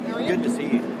good to see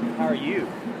you. How are you?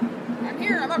 I'm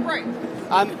here. I'm upright.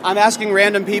 I'm asking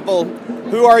random people,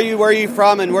 who are you, where are you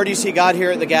from, and where do you see God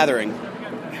here at the gathering?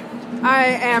 I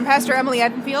am Pastor Emily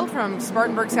Edenfield from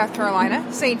Spartanburg, South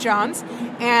Carolina, St. John's,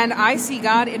 and I see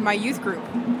God in my youth group.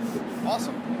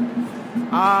 Awesome.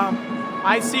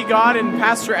 I see God in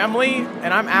Pastor Emily,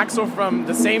 and I'm Axel from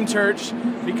the same church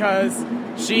because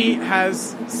she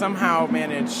has somehow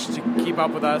managed to keep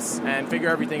up with us and figure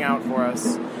everything out for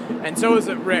us. And so is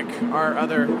Rick, our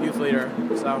other youth leader.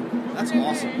 So that's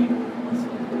awesome.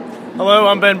 Hello,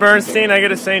 I'm Ben Bernstein. I go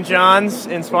to St. John's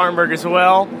in Spartanburg as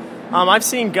well. I've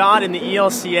seen God in the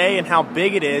ELCA and how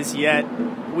big it is, yet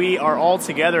we are all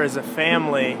together as a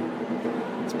family.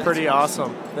 It's pretty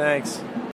awesome. Thanks.